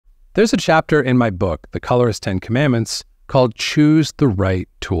There's a chapter in my book, The Colorist 10 Commandments, called Choose the Right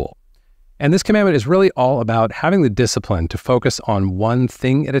Tool. And this commandment is really all about having the discipline to focus on one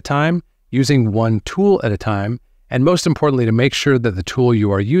thing at a time, using one tool at a time, and most importantly, to make sure that the tool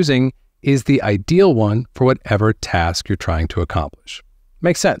you are using is the ideal one for whatever task you're trying to accomplish.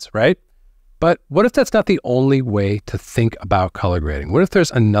 Makes sense, right? But what if that's not the only way to think about color grading? What if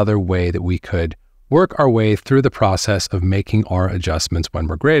there's another way that we could work our way through the process of making our adjustments when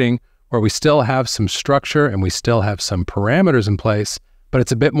we're grading, where we still have some structure and we still have some parameters in place, but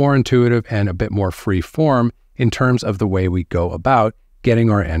it's a bit more intuitive and a bit more free form in terms of the way we go about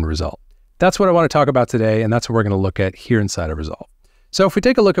getting our end result. That's what I want to talk about today, and that's what we're going to look at here inside of Resolve. So if we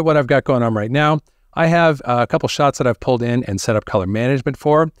take a look at what I've got going on right now, I have a couple shots that I've pulled in and set up color management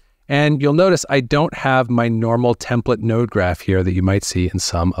for, and you'll notice I don't have my normal template node graph here that you might see in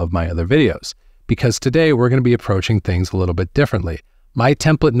some of my other videos, because today we're going to be approaching things a little bit differently. My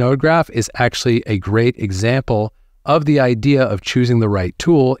template node graph is actually a great example of the idea of choosing the right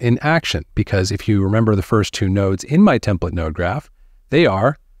tool in action, because if you remember the first two nodes in my template node graph, they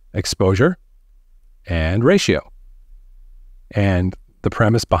are exposure and ratio. And the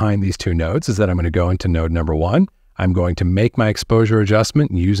premise behind these two nodes is that I'm going to go into node number one. I'm going to make my exposure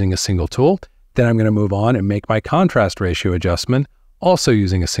adjustment using a single tool. Then I'm going to move on and make my contrast ratio adjustment also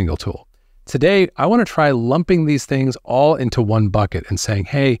using a single tool. Today, I want to try lumping these things all into one bucket and saying,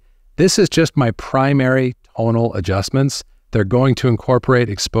 hey, this is just my primary tonal adjustments. They're going to incorporate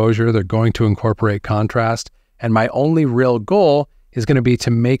exposure. They're going to incorporate contrast. And my only real goal is going to be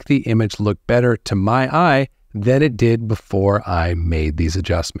to make the image look better to my eye than it did before I made these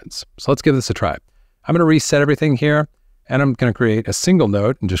adjustments. So let's give this a try. I'm going to reset everything here, and I'm going to create a single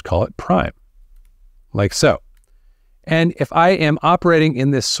node and just call it prime, like so. And if I am operating in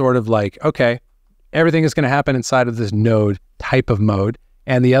this sort of like, okay, everything is going to happen inside of this node type of mode,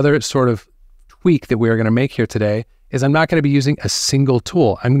 and the other sort of tweak that we are going to make here today is I'm not going to be using a single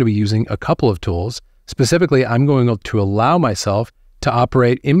tool. I'm going to be using a couple of tools. Specifically, I'm going to allow myself to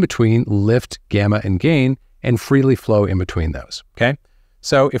operate in between lift, gamma, and gain and freely flow in between those, okay?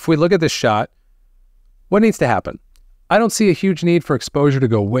 So if we look at this shot, what needs to happen? I don't see a huge need for exposure to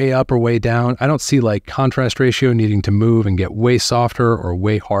go way up or way down. I don't see like contrast ratio needing to move and get way softer or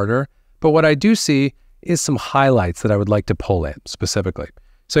way harder. But what I do see is some highlights that I would like to pull in specifically.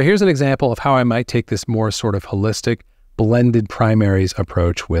 So here's an example of how I might take this more sort of holistic, blended primaries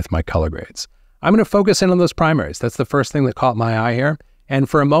approach with my color grades. I'm going to focus in on those primaries. That's the first thing that caught my eye here. And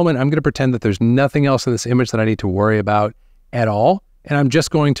for a moment, I'm going to pretend that there's nothing else in this image that I need to worry about at all. And I'm just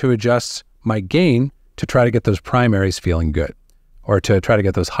going to adjust my gain to try to get those primaries feeling good, or to try to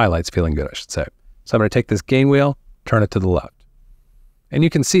get those highlights feeling good, I should say. So I'm going to take this gain wheel, turn it to the left. And you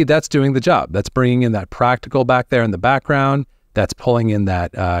can see that's doing the job. That's bringing in that practical back there in the background. That's pulling in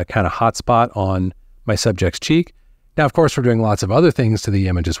that kind of hot spot on my subject's cheek. Now, of course, we're doing lots of other things to the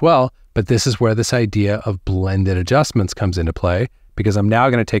image as well, but this is where this idea of blended adjustments comes into play, because I'm now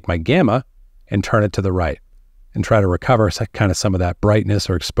going to take my gamma and turn it to the right and try to recover kind of some of that brightness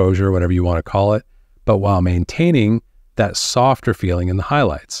or exposure, whatever you want to call it, but while maintaining that softer feeling in the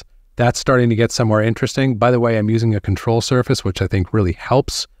highlights. That's starting to get somewhere interesting. By the way, I'm using a control surface, which I think really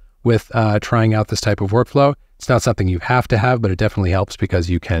helps with trying out this type of workflow. It's not something you have to have, but it definitely helps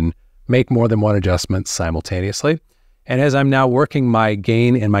because you can make more than one adjustment simultaneously. And as I'm now working my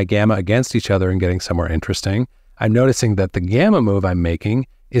gain and my gamma against each other and getting somewhere interesting, I'm noticing that the gamma move I'm making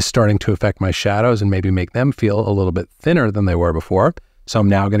is starting to affect my shadows and maybe make them feel a little bit thinner than they were before. So I'm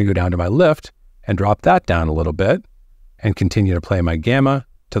now going to go down to my lift and drop that down a little bit and continue to play my gamma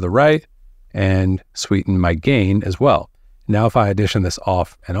to the right and sweeten my gain as well. Now, if I addition this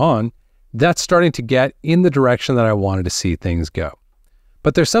off and on, that's starting to get in the direction that I wanted to see things go.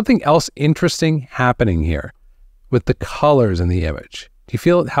 But there's something else interesting happening here with the colors in the image. Do you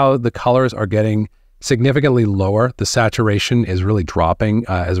feel how the colors are getting significantly lower? The saturation is really dropping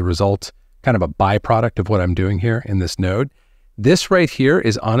as a result, kind of a byproduct of what I'm doing here in this node. This right here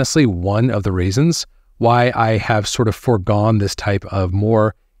is honestly one of the reasons why I have sort of foregone this type of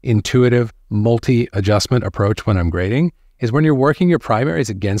more intuitive multi-adjustment approach when I'm grading, is when you're working your primaries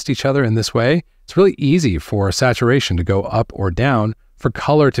against each other in this way, it's really easy for saturation to go up or down, for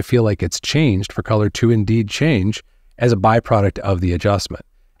color to feel like it's changed, for color to indeed change as a byproduct of the adjustment.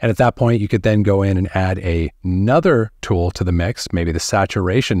 And at that point, you could then go in and add another tool to the mix, maybe the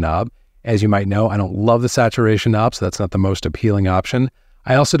saturation knob. As you might know, I don't love the saturation knob, so that's not the most appealing option.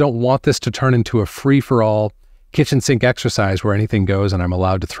 I also don't want this to turn into a free-for-all kitchen sink exercise where anything goes and I'm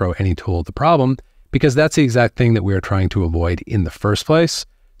allowed to throw any tool at the problem, because that's the exact thing that we are trying to avoid in the first place.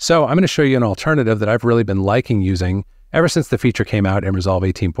 So I'm going to show you an alternative that I've really been liking using ever since the feature came out in Resolve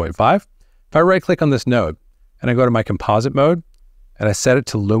 18.5. If I right click on this node and I go to my composite mode and I set it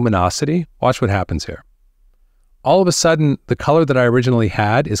to luminosity, watch what happens here. All of a sudden, the color that I originally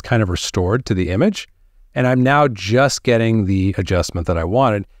had is kind of restored to the image, and I'm now just getting the adjustment that I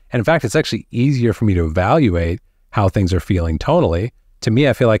wanted. And in fact, it's actually easier for me to evaluate how things are feeling tonally. To me,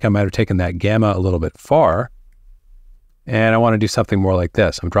 I feel like I might have taken that gamma a little bit far, and I want to do something more like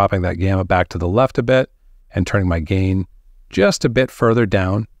this. I'm dropping that gamma back to the left a bit and turning my gain just a bit further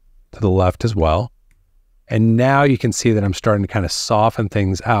down to the left as well. And now you can see that I'm starting to kind of soften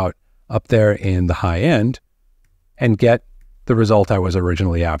things out up there in the high end and get the result I was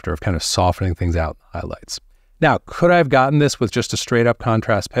originally after of kind of softening things out in the highlights. Now, could I have gotten this with just a straight up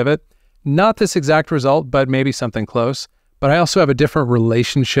contrast pivot? Not this exact result, but maybe something close. But I also have a different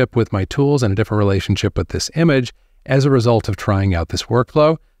relationship with my tools and a different relationship with this image as a result of trying out this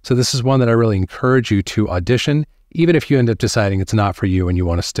workflow. So this is one that I really encourage you to audition, even if you end up deciding it's not for you and you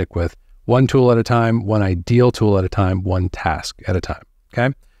want to stick with one tool at a time, one ideal tool at a time, one task at a time,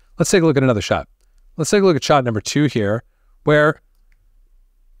 okay? Let's take a look at another shot. Let's take a look at shot number 2 here, where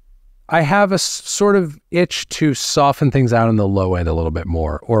I have a sort of itch to soften things out in the low end a little bit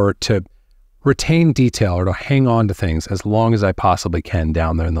more, or to retain detail, or to hang on to things as long as I possibly can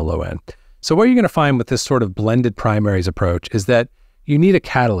down there in the low end. So what you're going to find with this sort of blended primaries approach is that you need a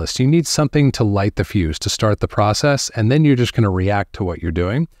catalyst. You need something to light the fuse, to start the process, and then you're just going to react to what you're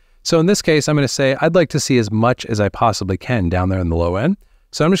doing. So in this case, I'm going to say, I'd like to see as much as I possibly can down there in the low end.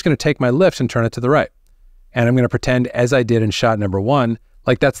 So I'm just going to take my lift and turn it to the right. And I'm going to pretend, as I did in shot number 1,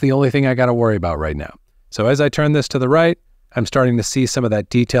 like that's the only thing I got to worry about right now. So as I turn this to the right, I'm starting to see some of that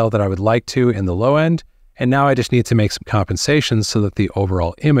detail that I would like to in the low end. And now I just need to make some compensations so that the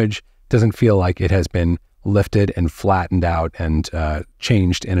overall image doesn't feel like it has been lifted and flattened out and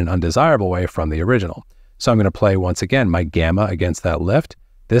changed in an undesirable way from the original. So I'm going to play once again my gamma against that lift,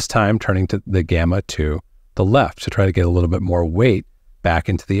 this time turning to the gamma to the left to try to get a little bit more weight back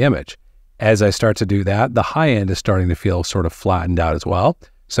into the image. As I start to do that, the high end is starting to feel sort of flattened out as well.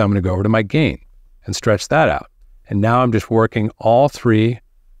 So I'm going to go over to my gain and stretch that out. And now I'm just working all three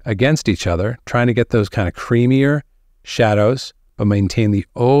against each other, trying to get those kind of creamier shadows, but maintain the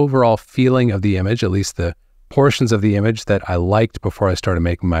overall feeling of the image, at least the portions of the image that I liked before I started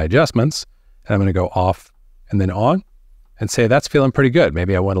making my adjustments. And I'm going to go off and then on and say, that's feeling pretty good.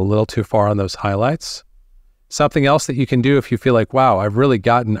 Maybe I went a little too far on those highlights. Something else that you can do if you feel like, wow, I've really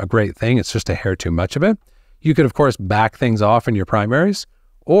gotten a great thing, it's just a hair too much of it. You could, of course, back things off in your primaries,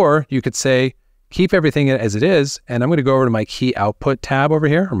 or you could say, keep everything as it is, and I'm going to go over to my key output tab over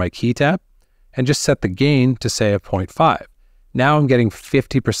here, or my key tab, and just set the gain to say a 0.5. Now I'm getting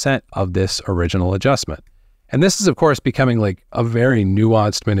 50% of this original adjustment. And this is, of course, becoming like a very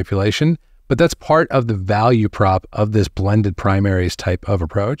nuanced manipulation, but that's part of the value prop of this blended primaries type of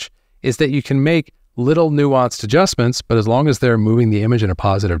approach, is that you can make little nuanced adjustments, but as long as they're moving the image in a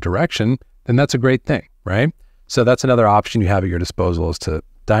positive direction, then that's a great thing, right? So that's another option you have at your disposal, is to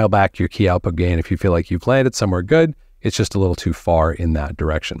dial back your key output gain if you feel like you've landed somewhere good, it's just a little too far in that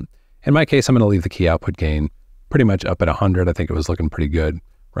direction. In my case, I'm going to leave the key output gain pretty much up at 100. I think it was looking pretty good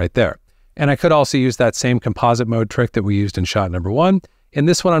right there. And I could also use that same composite mode trick that we used in shot number 1. In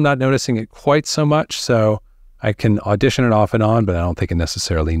this one, I'm not noticing it quite so much, so I can audition it off and on, but I don't think it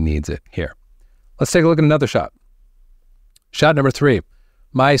necessarily needs it here. Let's take a look at another shot. Shot number 3.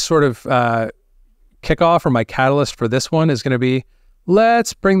 My sort of kickoff, or my catalyst for this one, is going to be,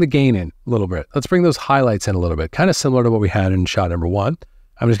 let's bring the gain in a little bit. Let's bring those highlights in a little bit, kind of similar to what we had in shot number 1.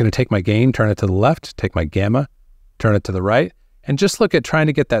 I'm just going to take my gain, turn it to the left, take my gamma, turn it to the right, and just look at trying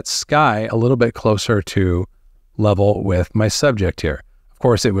to get that sky a little bit closer to level with my subject here. Of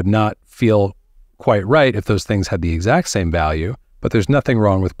course, it would not feel quite right if those things had the exact same value, but there's nothing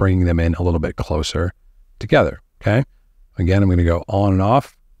wrong with bringing them in a little bit closer together, okay? Again, I'm going to go on and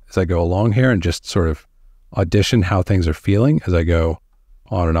off as I go along here and just sort of audition how things are feeling as I go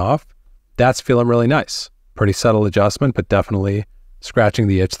on and off. That's feeling really nice. Pretty subtle adjustment, but definitely scratching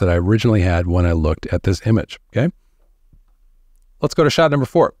the itch that I originally had when I looked at this image, okay? Let's go to shot number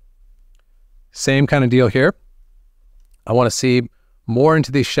 4. Same kind of deal here. I want to see more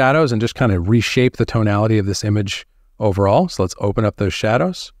into these shadows and just kind of reshape the tonality of this image overall. So let's open up those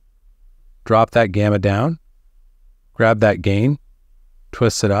shadows, drop that gamma down, grab that gain,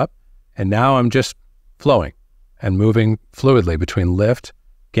 twist it up, and now I'm just flowing and moving fluidly between lift,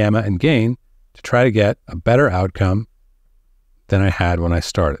 gamma, and gain to try to get a better outcome than I had when I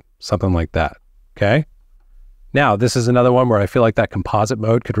started, something like that, okay? Now, this is another one where I feel like that composite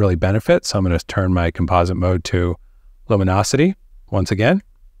mode could really benefit, so I'm going to turn my composite mode to luminosity once again,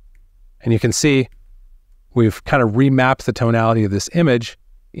 and you can see we've kind of remapped the tonality of this image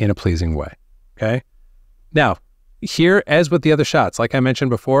in a pleasing way, okay? Now, here, as with the other shots, like I mentioned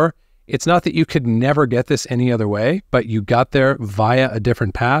before, it's not that you could never get this any other way, but you got there via a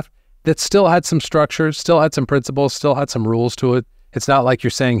different path that still had some structures, still had some principles, still had some rules to it. It's not like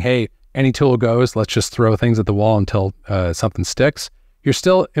you're saying, hey, any tool goes, let's just throw things at the wall until something sticks. You're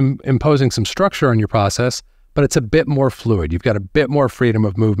still imposing some structure on your process, but it's a bit more fluid. You've got a bit more freedom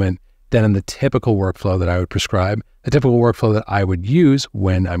of movement than in the typical workflow that I would prescribe, the typical workflow that I would use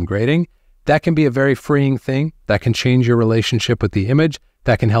when I'm grading. That can be a very freeing thing. That can change your relationship with the image.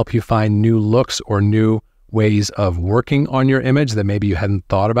 That can help you find new looks or new ways of working on your image that maybe you hadn't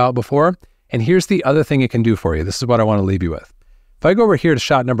thought about before. And here's the other thing it can do for you. This is what I want to leave you with. If I go over here to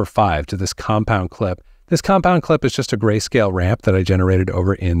shot number 5, to this compound clip, this compound clip is just a grayscale ramp that I generated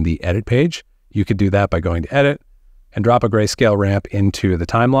over in the edit page. You could do that by going to edit and drop a grayscale ramp into the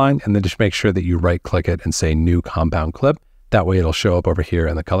timeline, and then just make sure that you right click it and say new compound clip. That way it'll show up over here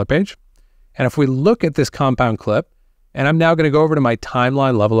in the color page. And if we look at this compound clip, and I'm now going to go over to my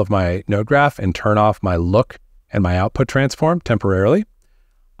timeline level of my node graph and turn off my look and my output transform temporarily,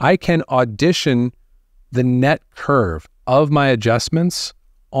 I can audition the net curve of my adjustments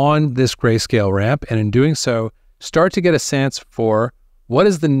on this grayscale ramp, and in doing so, start to get a sense for what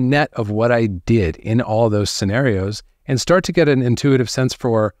is the net of what I did in all those scenarios, and start to get an intuitive sense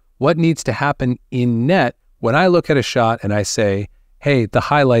for what needs to happen in net when I look at a shot and I say, hey, the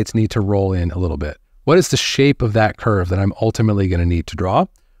highlights need to roll in a little bit. What is the shape of that curve that I'm ultimately going to need to draw?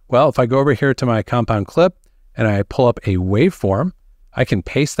 Well, if I go over here to my compound clip and I pull up a waveform, I can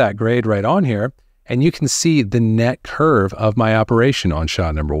paste that grade right on here, and you can see the net curve of my operation on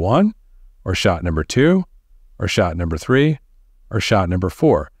shot number 1, or shot number 2, or shot number 3, or shot number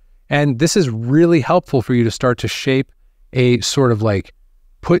 4. And this is really helpful for you to start to shape a sort of like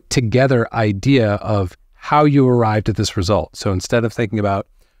put together idea of how you arrived at this result. So instead of thinking about,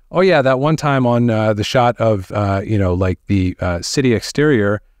 oh yeah, that one time on the shot of, like the city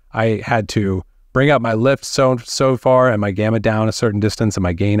exterior, I had to bring up my lift so far and my gamma down a certain distance and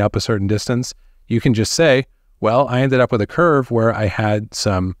my gain up a certain distance. You can just say, well, I ended up with a curve where I had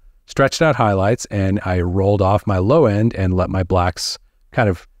some stretched out highlights and I rolled off my low end and let my blacks kind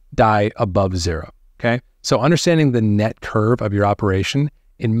of die above 0, okay? So understanding the net curve of your operation,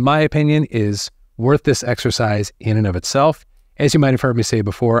 in my opinion, is worth this exercise in and of itself. As you might have heard me say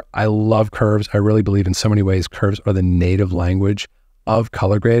before, I love curves. I really believe in so many ways curves are the native language of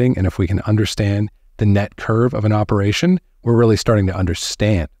color grading. And if we can understand the net curve of an operation, we're really starting to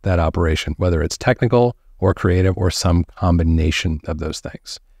understand that operation, whether it's technical or creative or some combination of those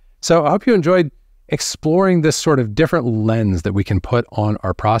things. So I hope you enjoyed exploring this sort of different lens that we can put on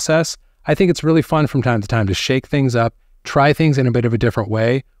our process. I think it's really fun from time to time to shake things up, try things in a bit of a different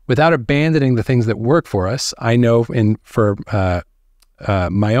way without abandoning the things that work for us. I know for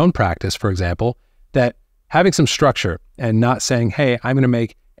my own practice, for example, that having some structure and not saying, hey, I'm going to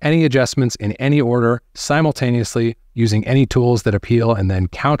make any adjustments in any order simultaneously using any tools that appeal and then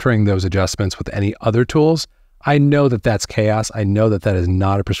countering those adjustments with any other tools, I know that that's chaos. I know that that is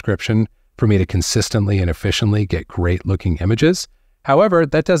not a prescription for me to consistently and efficiently get great looking images. However,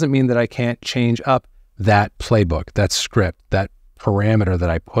 that doesn't mean that I can't change up that playbook, that script, that parameter that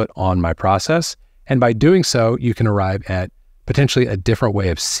I put on my process. And by doing so, you can arrive at potentially a different way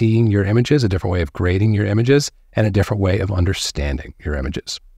of seeing your images, a different way of grading your images, and a different way of understanding your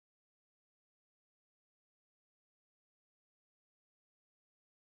images.